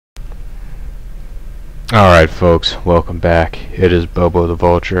Alright folks, welcome back. It is Bobo the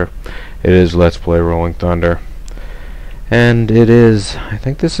Vulture. It is Let's Play Rolling Thunder. And it is, I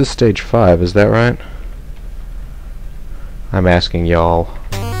think this is stage 5, is that right? I'm asking y'all,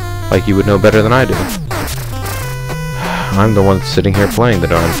 like you would know better than I do. I'm the one sitting here playing the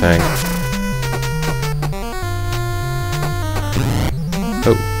darn thing.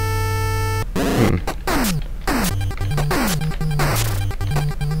 Oh.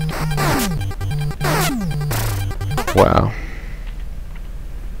 Wow.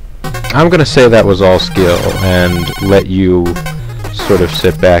 I'm gonna say that was all skill and let you sort of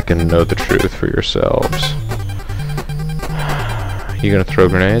sit back and know the truth for yourselves. You gonna throw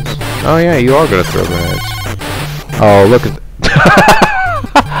grenades? Oh yeah, you are gonna throw grenades. Oh, look at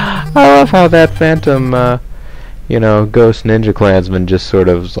I love how that phantom, ghost ninja clansman just sort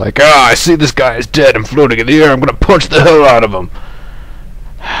of was like, I see this guy is dead and floating in the air, I'm gonna punch the hell out of him.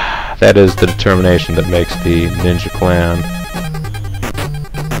 That is the determination that makes the ninja clan.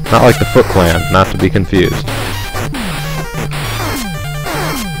 Not like the Foot Clan, not to be confused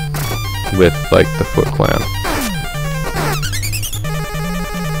with, like, the Foot Clan.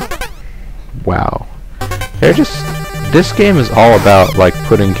 Wow. This game is all about, like,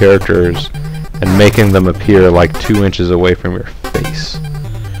 putting characters and making them appear, like, 2 inches away from your face.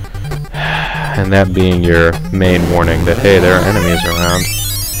 And that being your main warning that, hey, there are enemies around.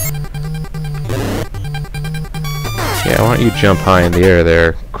 Yeah, why don't you jump high in the air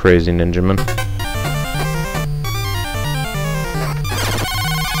there, crazy ninja man.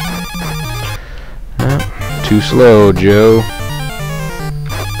 Too slow, Joe.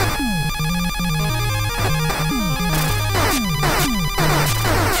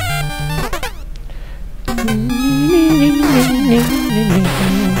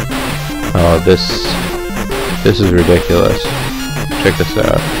 Oh, this is ridiculous. Check this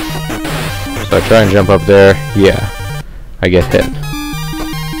out. So I try and jump up there, yeah. I get hit.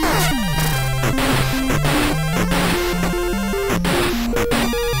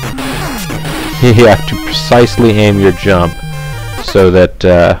 You have to precisely aim your jump so that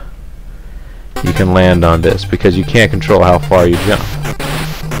you can land on this, because you can't control how far you jump,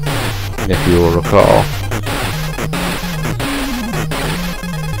 if you will recall.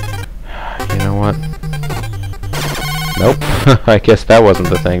 You know what? Nope. I guess that wasn't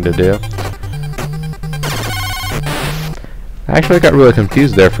the thing to do. I actually got really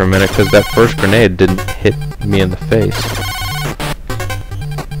confused there for a minute because that first grenade didn't hit me in the face.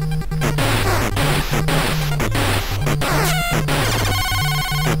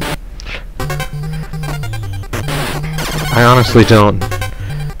 I honestly don't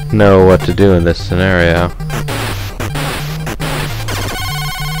know what to do in this scenario.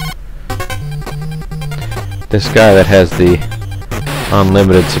 This guy that has the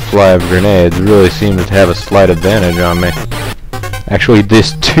unlimited supply of grenades really seems to have a slight advantage on me. Actually,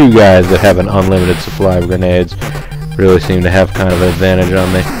 these 2 guys that have an unlimited supply of grenades really seem to have kind of an advantage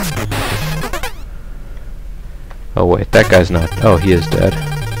on me. Oh wait, that guy's not... Oh, he is dead.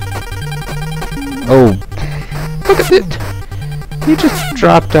 Oh, look at it! He just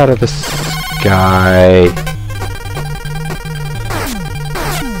dropped out of the sky.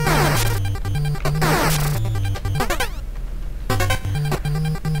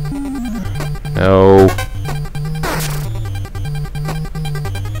 No.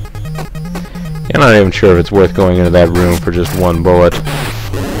 I'm not even sure if it's worth going into that room for just 1 bullet.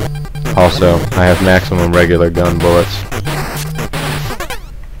 Also, I have maximum regular gun bullets.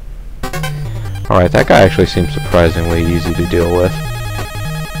 Alright, that guy actually seems surprisingly easy to deal with.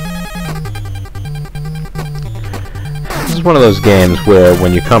 This is one of those games where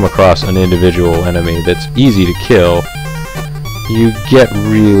when you come across an individual enemy that's easy to kill, you get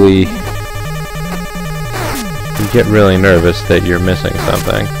really nervous that you're missing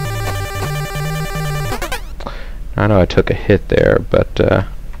something. I know I took a hit there, but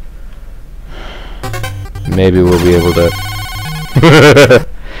maybe we'll be able to...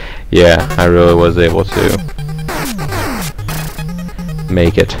 Yeah, I really was able to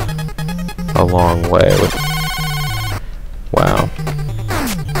make it a long way with... Wow.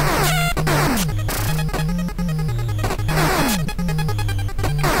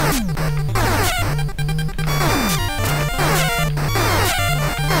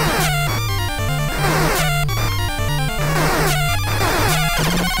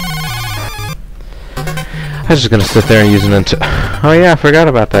 I was just gonna sit there and use an oh yeah, I forgot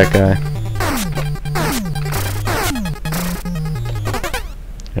about that guy.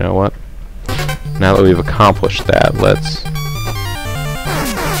 You know what? Now that we've accomplished that, let's...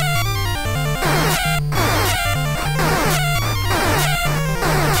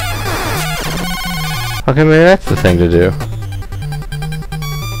 Okay, maybe that's the thing to do.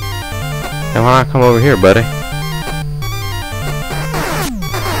 And why not come over here, buddy?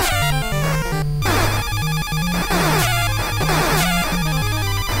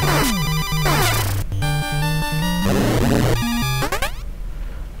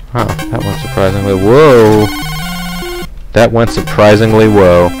 Huh, that went surprisingly... Whoa! That went surprisingly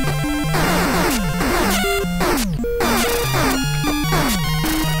whoa.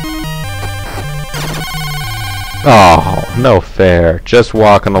 Oh, no fair. Just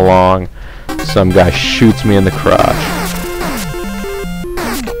walking along, some guy shoots me in the crotch.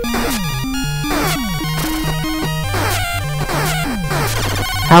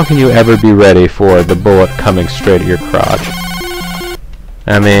 How can you ever be ready for the bullet coming straight at your crotch?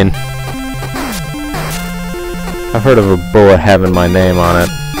 I mean, I've heard of a bullet having my name on it.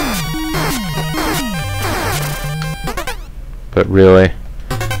 But really,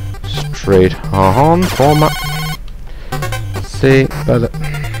 straight on for my... See, but...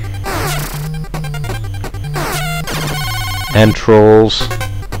 And trolls.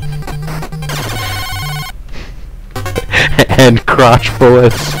 And crotch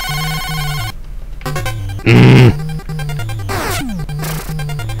bullets.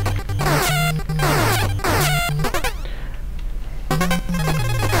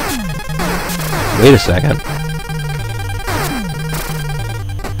 Wait a second.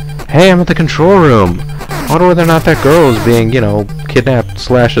 Hey, I'm at the control room. I wonder whether or not that girl is being, you know, kidnapped /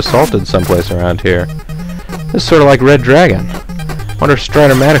 assaulted someplace around here. This is sort of like Red Dragon. I wonder if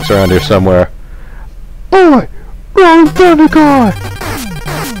Strider Matic's around here somewhere. Boy! Rolling Thunder guy!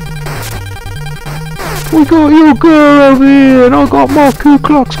 We got your girl over here, and I got my Ku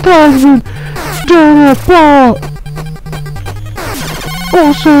Klux Klansman down that bar!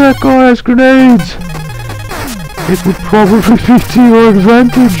 Also, that guy has grenades! It would probably be to your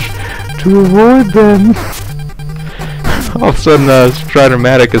advantage to avoid them. All of a sudden, Strider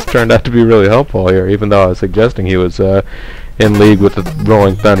Matic has turned out to be really helpful here, even though I was suggesting he was in league with the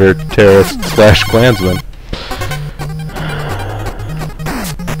Rolling Thunder terrorist / Klansman.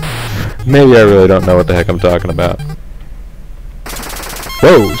 Maybe I really don't know what the heck I'm talking about.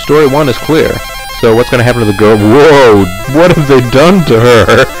 Whoa, story 1 is clear. So what's gonna happen to the girl? Whoa, what have they done to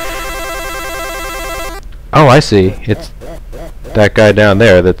her? Oh, I see. It's that guy down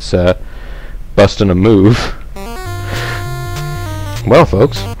there that's busting a move. Well,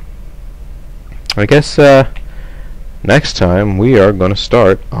 folks, I guess next time we are going to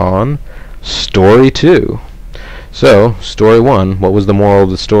start on story 2. So, story 1, what was the moral of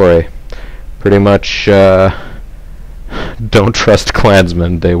the story? Pretty much, don't trust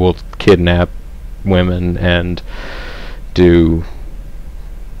Klansmen. They will kidnap women and do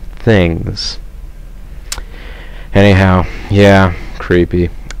things. Anyhow, yeah,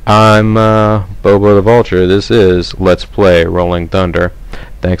 creepy. I'm Bobo the Vulture. This is Let's Play Rolling Thunder.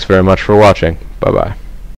 Thanks very much for watching. Bye-bye.